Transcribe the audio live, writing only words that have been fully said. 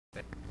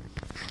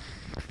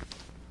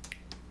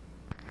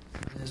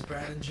is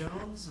Brandon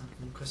Jones. I'm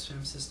from Quist,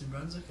 New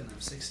Brunswick, and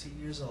I'm 16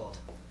 years old.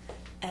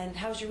 And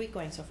how's your week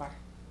going so far?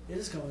 It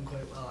is going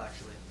quite well,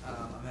 actually.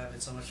 I'm having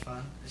so much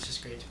fun. It's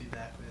just great to be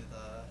back with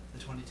the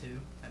 22.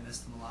 I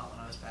missed them a lot when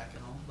I was back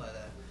at home,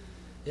 but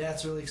yeah,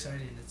 it's really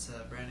exciting. It's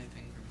a brand new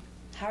thing for me.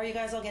 How are you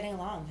guys all getting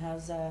along?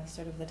 How's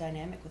sort of the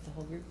dynamic with the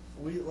whole group?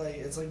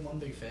 It's like one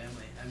big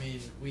family. I mean,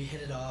 we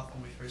hit it off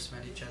when we first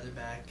met each other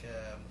back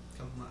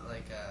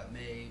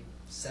May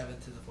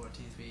 7th to the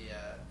 14th.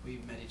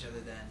 We met each other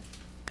then,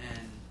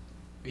 and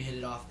we hit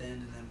it off then.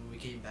 And then when we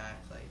came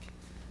back,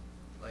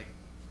 like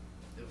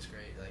it was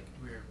great. Like,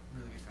 we're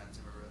really good friends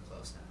and we're really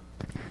close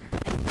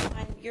now.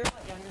 And you're a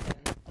lot younger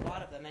than a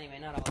lot of them, anyway.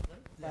 Not all of them,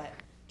 but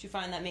do you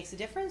find that makes a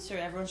difference, or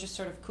everyone's just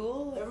sort of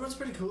cool? Everyone's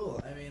pretty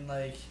cool. I mean,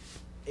 like,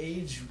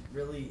 age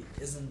really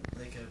isn't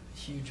like a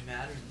huge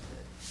matter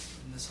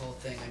in this whole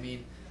thing. I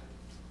mean,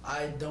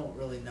 I don't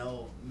really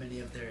know many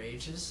of their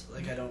ages.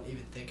 Like, I don't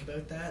even think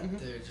about that. Mm-hmm.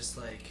 They're just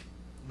like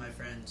my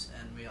friends,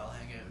 and we all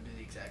hang out and do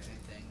the exact same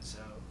thing. So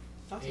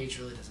Awesome. Age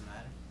really doesn't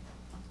matter.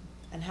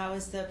 And how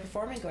is the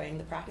performing going,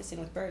 the practicing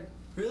with Bird?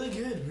 Really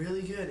good,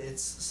 really good.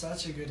 It's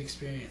such a good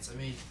experience. I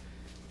mean,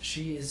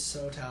 she is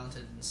so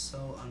talented and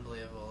so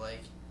unbelievable. Like,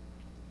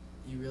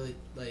 you really,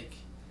 like,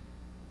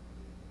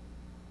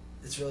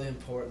 it's really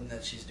important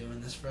that she's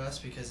doing this for us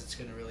because it's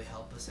going to really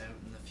help us out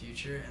in the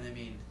future. And I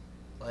mean,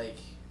 like,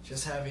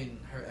 just having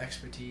her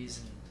expertise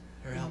and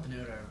her helping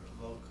out our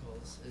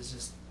vocals is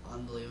just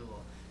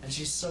unbelievable. And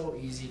she's so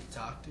easy to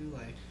talk to.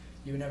 Like,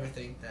 you would never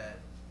think that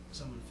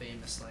someone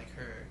famous like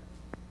her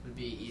would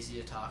be easy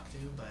to talk to,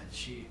 but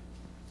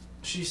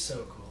she's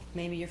so cool.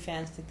 Maybe your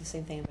fans think the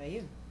same thing about you.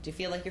 Do you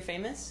feel like you're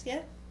famous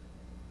yet?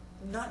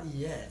 Not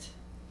yet,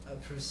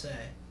 per se.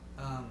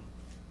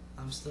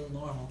 I'm still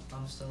normal.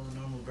 I'm still a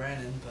normal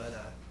Brandon, but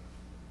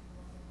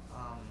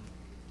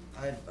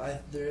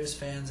there is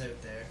fans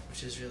out there,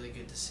 which is really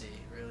good to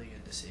see. Really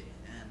good to see,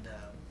 and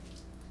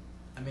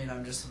I mean,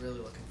 I'm just really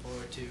looking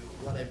forward to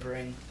what I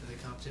bring to the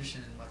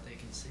competition and what they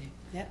can see.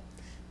 Yep.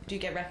 Do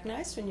you get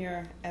recognized when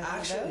you're out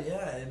Actually,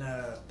 yeah. And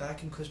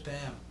back in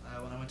Quist-Bam,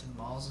 when I went to the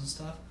malls and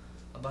stuff,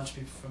 a bunch of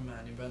people from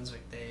New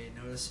Brunswick, they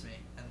noticed me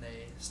and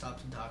they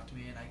stopped and talked to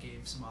me, and I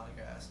gave some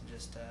autographs and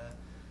just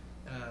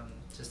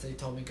they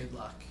told me good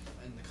luck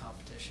in the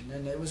competition,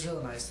 and it was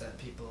really nice that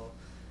people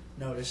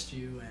noticed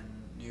you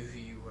and knew who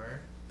you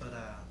were. But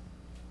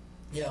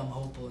yeah, I'm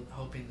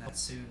hoping that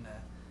soon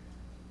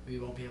we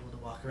won't be able to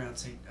walk around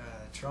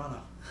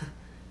Toronto,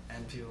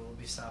 and people will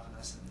be stopping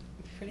us and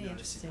pretty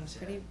interesting, us,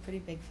 pretty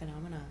big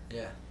phenomena.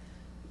 Yeah.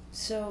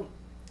 So,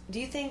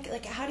 do you think,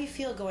 like, how do you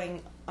feel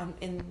going on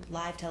in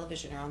live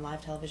television or on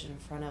live television in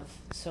front of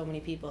so many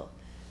people?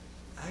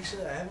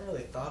 Actually, I haven't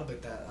really thought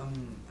about that.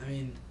 I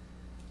mean,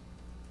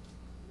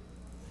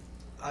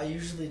 I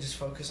usually just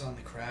focus on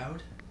the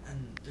crowd,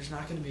 and there's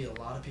not going to be a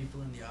lot of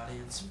people in the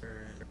audience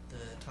for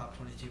the top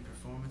 22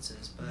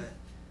 performances, but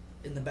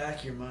in the back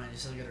of your mind, you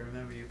still got to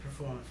remember you're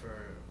performing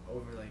for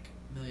over like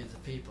millions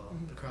of people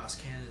across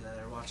Canada that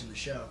are watching the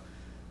show.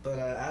 But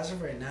as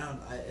of right now,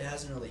 it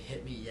hasn't really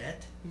hit me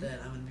yet that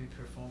I'm going to be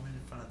performing in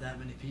front of that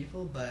many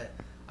people, but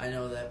I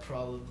know that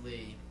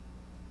probably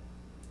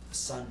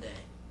Sunday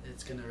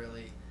it's going to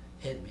really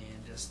hit me,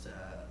 and just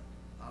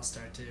I'll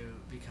start to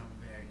become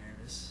very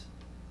nervous.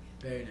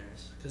 Very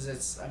nervous, because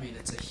it's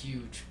a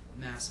huge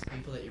mass of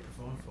people that you're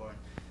performing for.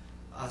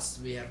 And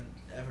we haven't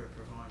ever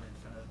performed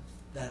in front of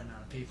that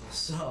amount of people,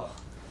 so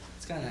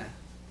it's kind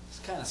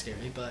of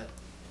scary. But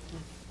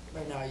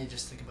right now, you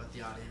just think about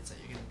the audience that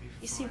you're going to be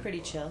performing. You seem pretty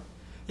chill.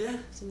 Yeah, You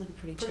seem like a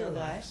pretty chill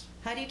guy.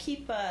 How do you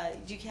keep?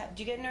 Do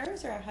you get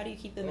nerves, or how do you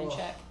keep them in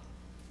check?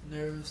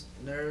 Nerves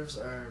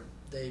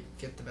they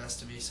get the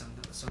best of me so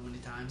many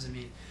times. I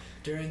mean,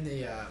 during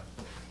the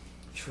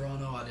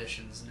Toronto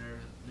auditions,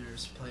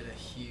 nerves played a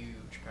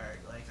huge part.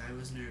 Like, I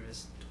was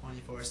nervous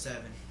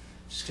 24/7,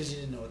 just because you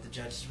didn't know what the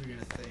judges were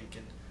gonna think.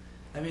 And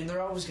I mean,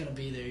 they're always gonna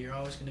be there. You're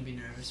always gonna be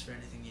nervous for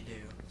anything you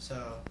do.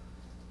 So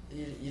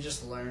you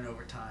just learn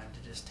over time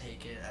to just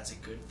take it as a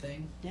good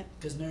thing. Yep.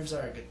 Because nerves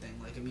are a good thing.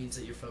 Like, it means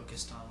that you're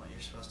focused on what you're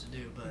supposed to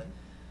do. But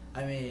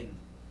I mean,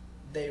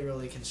 they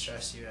really can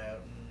stress you out.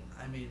 And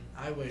I mean,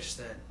 I wish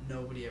that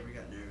nobody ever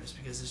got nervous,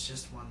 because it's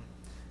just one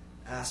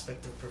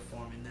aspect of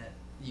performing that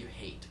you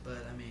hate.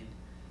 But I mean,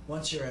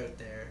 once you're out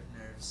there,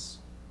 nerves,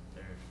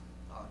 they're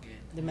all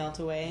good. They melt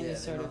away, and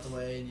they melt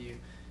away, and you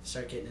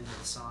start getting into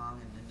the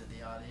song and into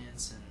the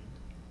audience, and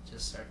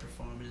just start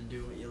performing and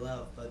do what you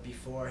love. But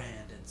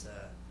beforehand, it's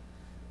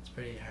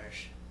pretty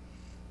harsh.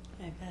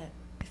 I bet.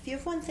 If you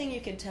have one thing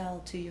you could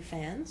tell to your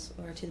fans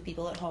or to the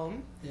people at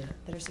home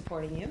that are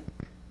supporting you,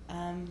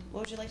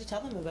 what would you like to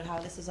tell them about how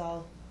this has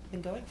all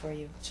been going for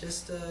you?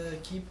 Just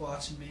keep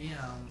watching me.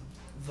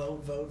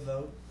 Vote.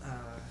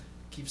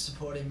 Keep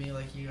supporting me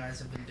like you guys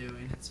have been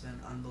doing. It's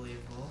been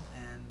unbelievable.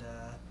 And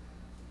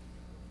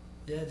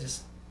yeah,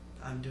 just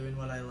I'm doing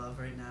what I love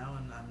right now,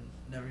 and I'm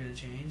never going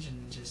to change.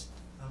 And just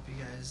hope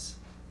you guys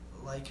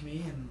like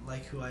me and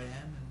like who I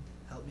am, and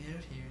help me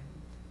out here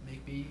and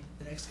make me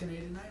the next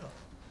Canadian Idol.